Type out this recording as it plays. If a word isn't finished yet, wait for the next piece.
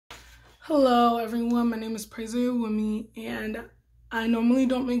Hello everyone, my name is Praise Wumi, and I normally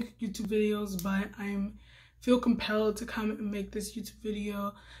don't make YouTube videos, but I feel compelled to come and make this YouTube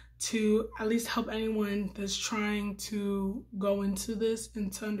video to at least help anyone that's trying to go into this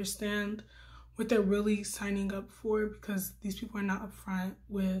and to understand what they're really signing up for, because these people are not upfront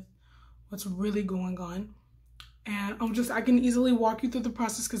with what's really going on. And I can easily walk you through the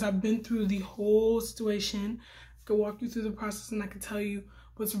process because I've been through the whole situation. I can walk you through the process and I can tell you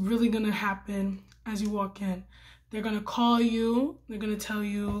what's really gonna happen as you walk in. They're gonna call you, they're gonna tell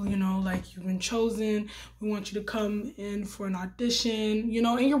you, like, you've been chosen, we want you to come in for an audition, and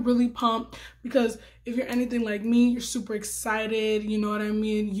you're really pumped because if you're anything like me, you're super excited, you know what I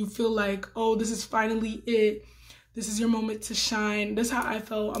mean? You feel like, oh, this is finally it. This is your moment to shine. That's how I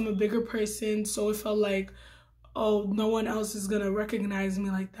felt. I'm a bigger person, so it felt like, oh, no one else is gonna recognize me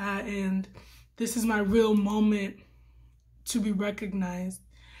like that, and this is my real moment to be recognized.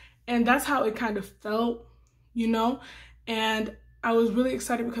 And that's how it kind of felt, and I was really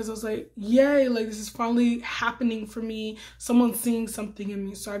excited because I was like, yay, like, this is finally happening for me. Someone's seeing something in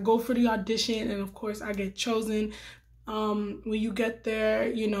me. So I go for the audition, and of course I get chosen. When you get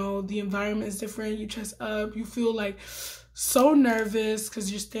there, the environment is different. You dress up, you feel like so nervous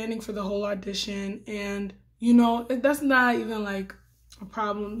because you're standing for the whole audition, and that's not even like a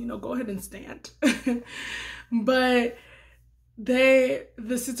problem, go ahead and stand. But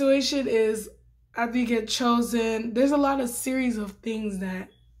the situation is, after you get chosen, there's a lot of series of things that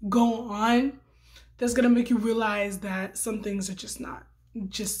go on that's gonna make you realize that some things are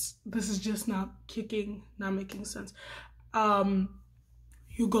this is just not kicking, not making sense.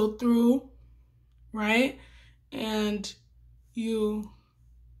 You go through, right? And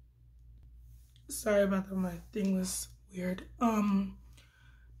sorry about that, my thing was weird.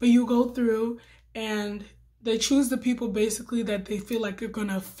 But you go through and they choose the people basically that they feel like are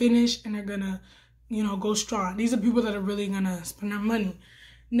gonna finish and are gonna, go strong. These are people that are really gonna spend their money.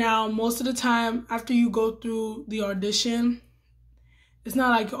 Now, most of the time after you go through the audition, it's not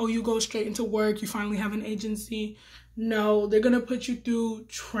like, oh, you go straight into work, you finally have an agency. No, they're gonna put you through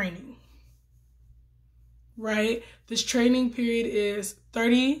training, right? This training period is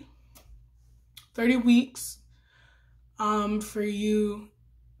 30 weeks for you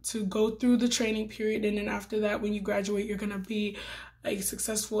to go through the training period, and then after that, when you graduate, you're gonna be a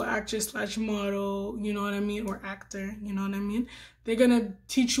successful actress / model, you know what I mean, or actor, you know what I mean. They're gonna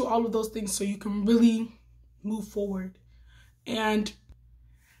teach you all of those things so you can really move forward, and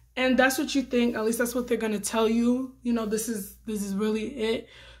that's what you think. At least that's what they're gonna tell you. This is really it.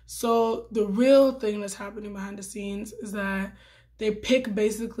 So the real thing that's happening behind the scenes is that they pick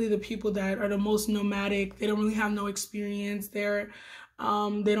basically the people that are the most nomadic. They don't really have no experience. They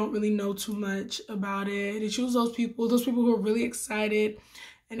don't really know too much about it. They choose those people who are really excited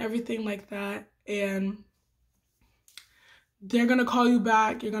and everything like that. And they're gonna call you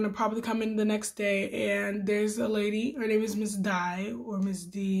back. You're gonna probably come in the next day, and there's a lady, her name is Miss Di or Miss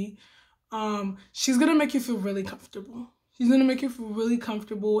D. She's gonna make you feel really comfortable. She's gonna make you feel really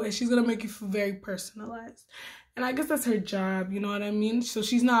comfortable, and she's gonna make you feel very personalized. And I guess that's her job, you know what I mean? So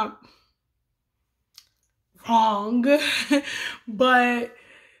she's not wrong, but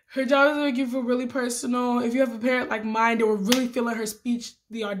her job is to make you feel really personal. If you have a parent like mine, they were really feeling her speech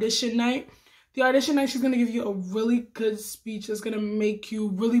the audition night. She's gonna give you a really good speech that's gonna make you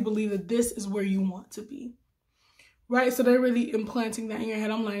really believe that this is where you want to be, right? So they're really implanting that in your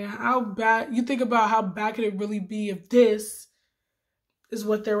head. I'm like, how bad, you think about how bad could it really be if this is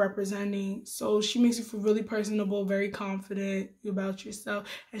what they're representing. So she makes you feel really personable, very confident about yourself,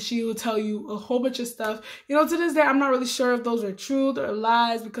 and she will tell you a whole bunch of stuff. To this day, I'm not really sure if those are truth or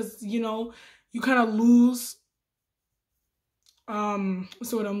lies, because you kind of lose what's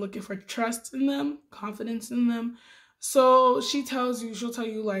the word I'm looking for, trust in them, confidence in them. So she'll tell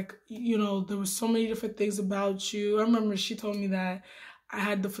you, like, there was so many different things about you. I remember she told me that I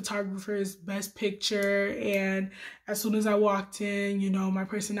had the photographer's best picture, and as soon as I walked in, my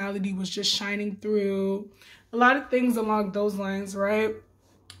personality was just shining through. A lot of things along those lines, right?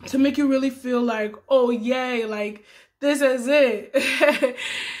 To make you really feel like, oh, yay, like, this is it.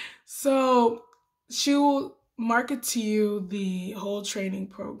 So she will market to you the whole training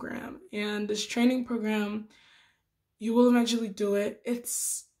program, and this training program, you will eventually do it.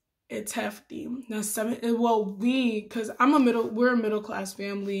 It's hefty. Now, because we're a middle class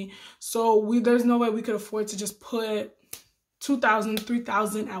family, so there's no way we could afford to just put $2,000,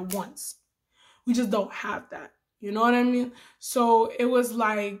 $3,000 at once. We just don't have that. You know what I mean? So it was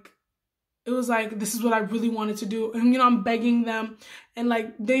like, this is what I really wanted to do, and I'm begging them, and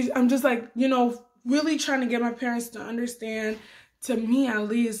like I'm just like, really trying to get my parents to understand to me at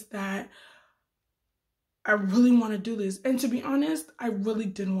least, that I really want to do this. And to be honest, I really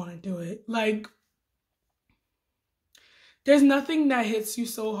didn't want to do it. Like, there's nothing that hits you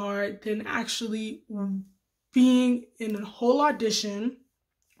so hard than actually being in a whole audition,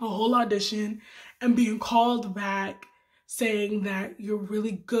 and being called back saying that you're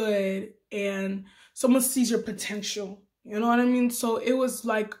really good and someone sees your potential. You know what I mean? So it was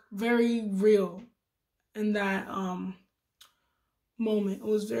like very real in that moment. It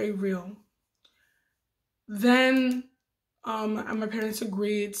was very real. Then my parents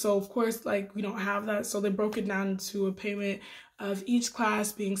agreed, so of course, like, we don't have that, so they broke it down to a payment of each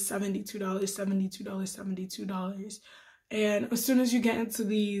class being $72, $72. And as soon as you get into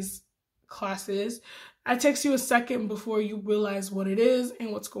these classes, it takes you a second before you realize what it is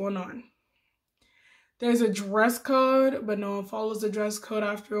and what's going on. There's a dress code, but no one follows the dress code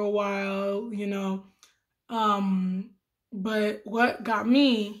after a while, you know. But what got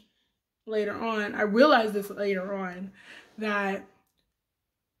me later on, I realized this later on, that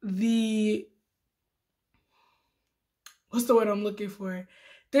what's the word I'm looking for?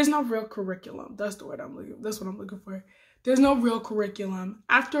 There's no real curriculum. That's what I'm looking for. There's no real curriculum.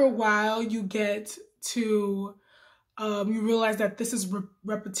 After a while, you get to, you realize that this is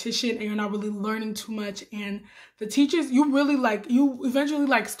repetition and you're not really learning too much. And the teachers, you eventually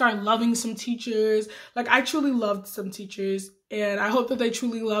like start loving some teachers. Like, I truly loved some teachers, and I hope that they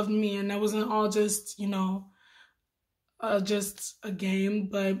truly loved me and that wasn't all just, you know, just a game.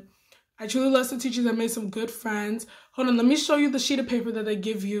 But I truly love some teachers. I made some good friends. Hold on, let me show you the sheet of paper that they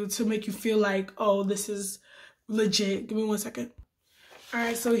give you to make you feel like, oh, this is legit. Give me 1 second. All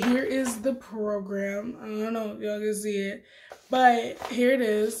right, so here is the program. I don't know if y'all can see it, but here it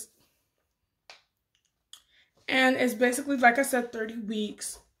is. And it's basically, like I said, 30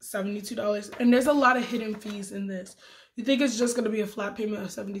 weeks, $72. And there's a lot of hidden fees in this. You think it's just going to be a flat payment of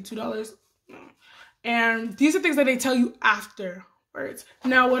 $72? No. And these are things that they tell you afterwards.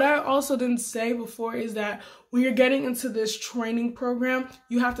 Now, what I also didn't say before is that when you're getting into this training program,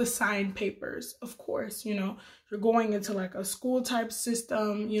 you have to sign papers, of course. You know, you're going into like a school type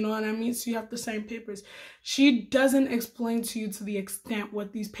system, you know what I mean? So you have to sign papers. She doesn't explain to you to the extent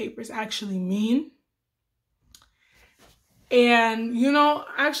what these papers actually mean. And, you know,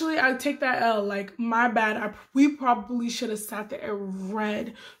 actually, I take that L. Like, my bad. We probably should have sat there and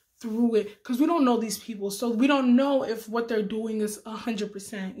read through it, because we don't know these people, so we don't know if what they're doing is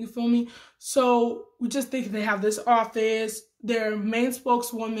 100%. You feel me? So we just think they have this office. Their main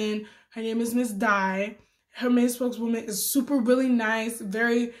spokeswoman, her name is Miss Di. Her main spokeswoman is really nice,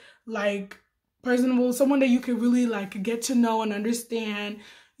 very like personable, someone that you can really like get to know and understand.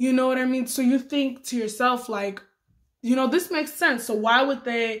 You know what I mean? So you think to yourself, like, you know, this makes sense. So why would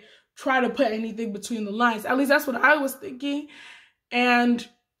they try to put anything between the lines? At least that's what I was thinking. And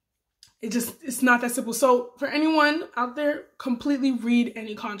it's not that simple. So for anyone out there, completely read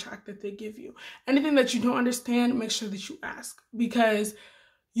any contract that they give you. Anything that you don't understand, make sure that you ask, because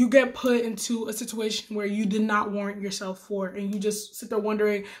you get put into a situation where you did not warrant yourself for, and you just sit there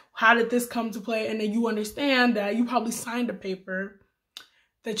wondering, how did this come to play? And then you understand that you probably signed a paper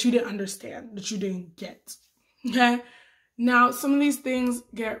that you didn't understand, that you didn't get. Okay? Now, some of these things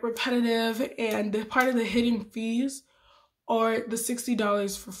get repetitive, and they're part of the hidden fees. Or the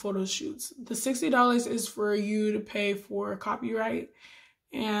 $60 for photo shoots. The $60 is for you to pay for copyright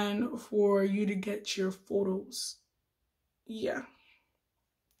and for you to get your photos. Yeah.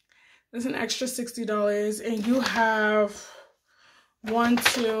 There's an extra $60, and you have 1,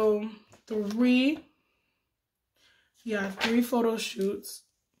 2, 3. Yeah, 3 photo shoots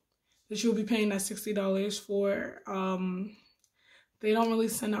that you'll be paying that $60 for. They don't really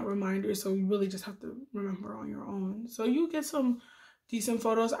send out reminders, so you really just have to remember on your own. So you get some decent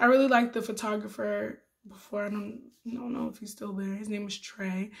photos. I really like the photographer before. I don't know if he's still there. His name was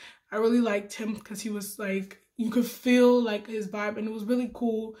Trey. I really liked him because he was like, you could feel like his vibe, and it was really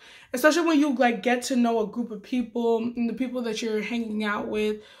cool. Especially when you like get to know a group of people, and the people that you're hanging out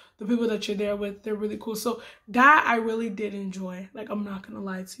with, the people that you're there with, they're really cool. So that I really did enjoy. Like, I'm not gonna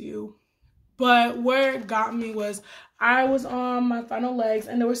lie to you. But where it got me was I was on my final legs,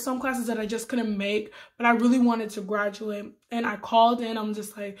 and there were some classes that I just couldn't make, but I really wanted to graduate. And I called in. I'm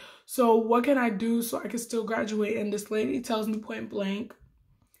just like, so what can I do so I can still graduate? And this lady tells me point blank,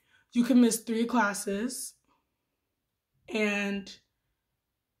 you can miss 3 classes and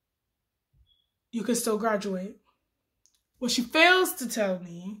you can still graduate. What she fails to tell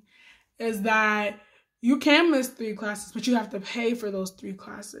me is that you can miss 3 classes, but you have to pay for those 3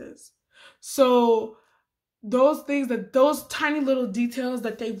 classes. So those things, that those tiny little details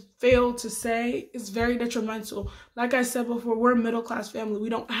that they fail to say is very detrimental. Like I said before, we're a middle-class family. We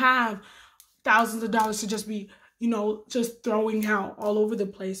don't have thousands of dollars to just be, you know, just throwing out all over the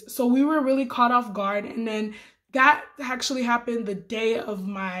place. So we were really caught off guard. And then that actually happened the day of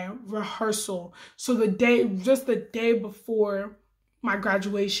my rehearsal. So just the day before my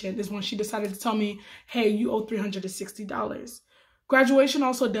graduation is when she decided to tell me, hey, you owe $360. Graduation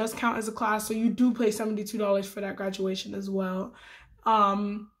also does count as a class, so you do pay $72 for that graduation as well.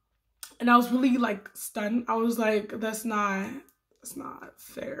 And I was really like stunned. I was like, that's not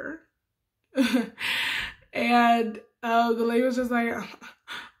fair. And the lady was just like,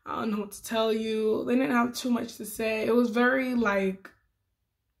 I don't know what to tell you. They didn't have too much to say. It was very like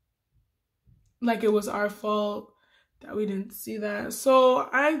it was our fault that we didn't see that. So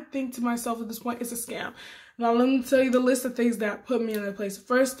I think to myself at this point, it's a scam. Now let me tell you the list of things that put me in that place.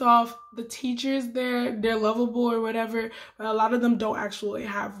 First off, the teachers there, they're lovable or whatever, but a lot of them don't actually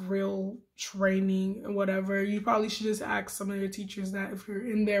have real training and whatever. You probably should just ask some of your teachers that, if you're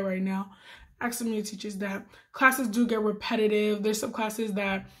in there right now, ask some of your teachers that. Classes do get repetitive. There's some classes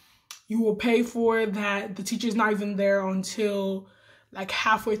that you will pay for that the teacher's not even there until like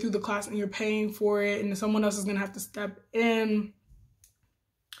halfway through the class, and you're paying for it, and someone else is gonna have to step in.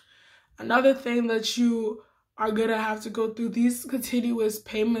 Another thing that you are gonna have to go through, these continuous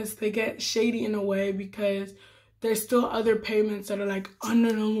payments, they get shady in a way because there's still other payments that are like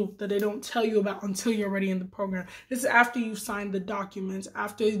under the loop that they don't tell you about until you're already in the program. This is after you've signed the documents.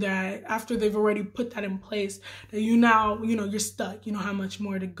 After that, after they've already put that in place, that you now, you know, you're stuck. You know how much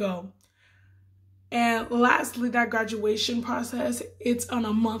more to go. And lastly, that graduation process, it's on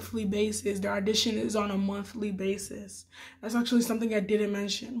a monthly basis. The audition is on a monthly basis. That's actually something I didn't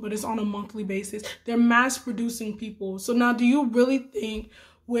mention, but it's on a monthly basis. They're mass producing people. So now, do you really think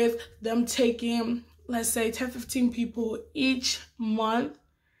with them taking, let's say 10, 15 people each month,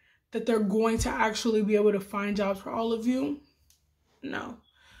 that they're going to actually be able to find jobs for all of you? No.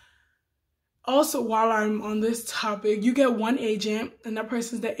 Also, while I'm on this topic, you get one agent, and that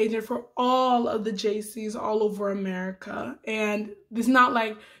person's the agent for all of the JCs all over America. And it's not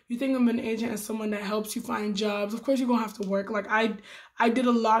like you think of an agent as someone that helps you find jobs. Of course, you're gonna have to work. Like I did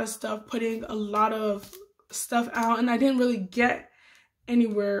a lot of stuff, putting a lot of stuff out, and I didn't really get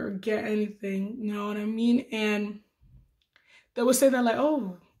anywhere or get anything, you know what I mean? And they would say that like,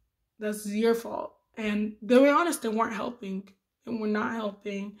 oh, that's your fault. And they were honest, they weren't helping, and we're not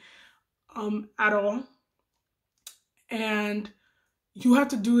helping at all. And you have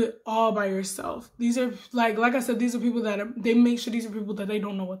to do it all by yourself. These are like I said, these are people that they make sure these are people that they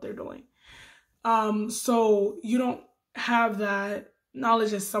don't know what they're doing. So you don't have that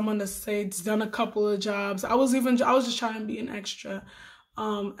knowledge as someone to say it's done a couple of jobs. I was just trying to be an extra,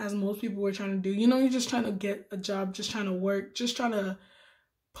 as most people were trying to do. You know, you're just trying to get a job, just trying to work, just trying to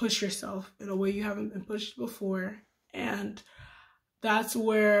push yourself in a way you haven't been pushed before. And that's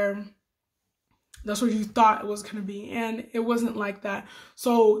where you thought it was going to be, and it wasn't like that.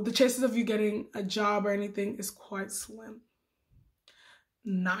 So the chances of you getting a job or anything is quite slim.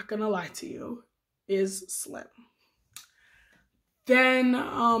 Not gonna lie to you, is slim. Then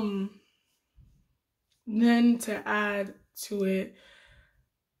to add to it,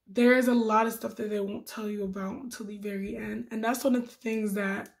 there's a lot of stuff that they won't tell you about until the very end, and that's one of the things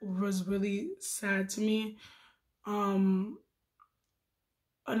that was really sad to me.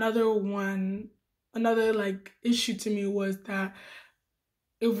 Another like issue to me was that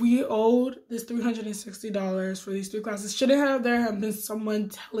if we owed this $360 for these 3 classes, shouldn't there have been someone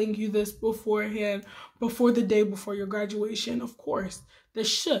telling you this beforehand, before the day before your graduation? Of course, there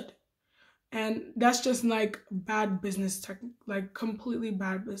should. And that's just like bad business, like completely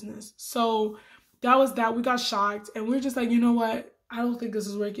bad business. So that was that. We got shocked, and we were just like, you know what? I don't think this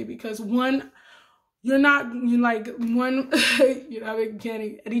is working, because one, you're not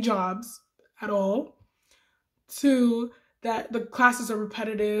getting any jobs at all. 2, that the classes are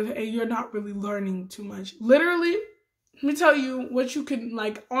repetitive and you're not really learning too much. Literally, let me tell you what you can,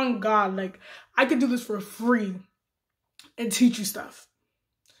 like, on God, like, I could do this for free and teach you stuff,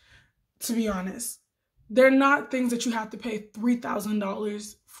 to be honest. They're not things that you have to pay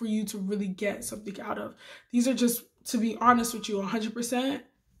 $3,000 for you to really get something out of. These are just, to be honest with you, 100%,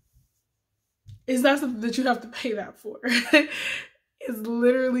 is not something that you have to pay that for. It's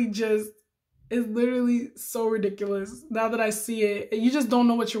literally so ridiculous now that I see it. You just don't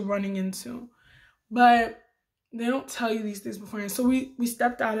know what you're running into. But they don't tell you these things beforehand. So we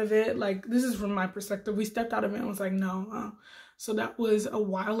stepped out of it. Like, this is from my perspective. We stepped out of it and was like, no. So that was a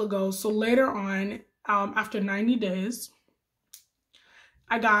while ago. So later on, after 90 days,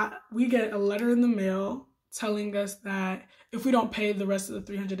 we get a letter in the mail telling us that if we don't pay the rest of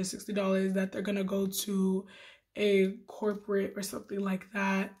the $360, that they're gonna go to a corporate or something like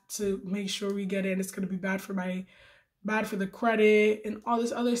that to make sure we get it. It's gonna be bad for the credit and all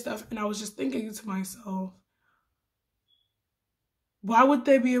this other stuff. And I was just thinking to myself, why would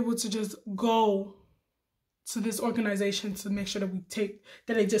they be able to just go to this organization to make sure that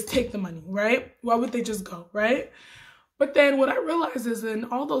they just take the money, right? Why would they just go, right? But then what I realized is in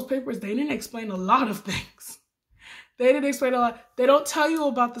all those papers, they didn't explain a lot of things. They didn't explain a lot. They don't tell you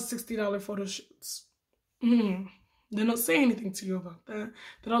about the $60 photo shoots. They don't say anything to you about that.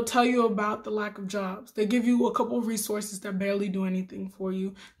 They don't tell you about the lack of jobs. They give you a couple of resources that barely do anything for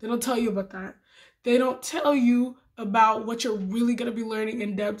you. They don't tell you about that. They don't tell you about what you're really going to be learning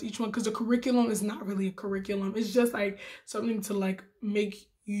in depth each one, because the curriculum is not really a curriculum. It's just like something to like make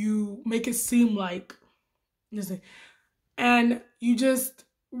it seem like, and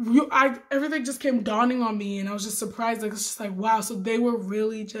everything just came dawning on me, and I was just surprised. Like, it's just like, wow, so they were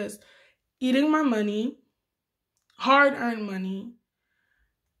really just eating my money, hard-earned money,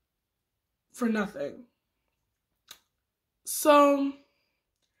 for nothing. So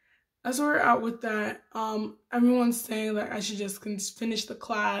as we're out with that, everyone's saying that I should just finish the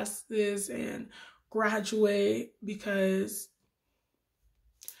classes and graduate because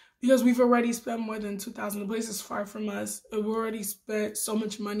we've already spent more than $2,000. The place is far from us. We've already spent so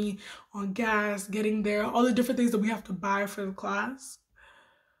much money on gas, getting there, all the different things that we have to buy for the class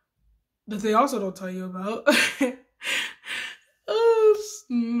that they also don't tell you about. Oh,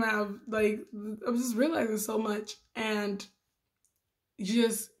 snap. Like, I'm just realizing so much, and you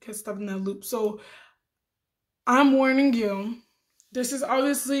just get stuck in that loop. So I'm warning you. This is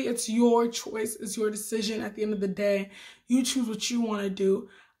obviously, it's your choice. It's your decision at the end of the day. You choose what you want to do.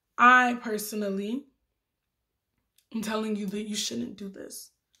 I personally am telling you that you shouldn't do this.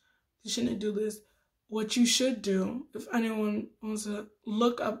 You shouldn't do this. What you should do, if anyone wants to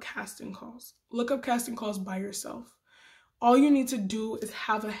look up casting calls by yourself. All you need to do is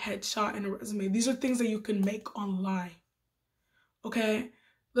have a headshot and a resume. These are things that you can make online. Okay?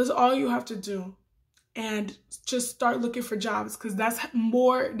 That's all you have to do. And just start looking for jobs, because that's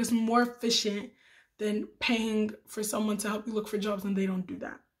more efficient than paying for someone to help you look for jobs, and they don't do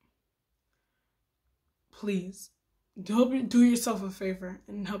that. Please do yourself a favor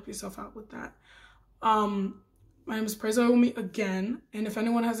and help yourself out with that. My name is Praise again, and if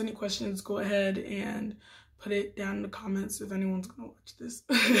anyone has any questions, go ahead and put it down in the comments if anyone's gonna watch this.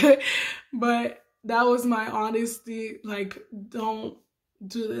 But that was my honesty. Like, don't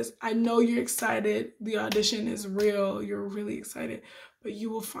do this. I know you're excited. The audition is real. You're really excited, but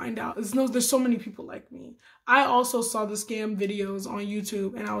you will find out. There's so many people like me. I also saw the scam videos on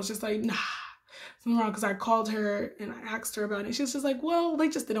YouTube, and I was just like, nah, something wrong, because I called her and I asked her about it. She was just like, well, they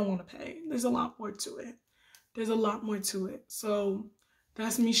just didn't want to pay. There's a lot more to it. So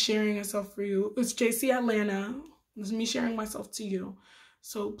that's me sharing myself for you. It's JC Atlanta. It's me sharing myself to you.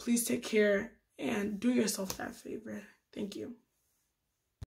 So please take care and do yourself that favor. Thank you.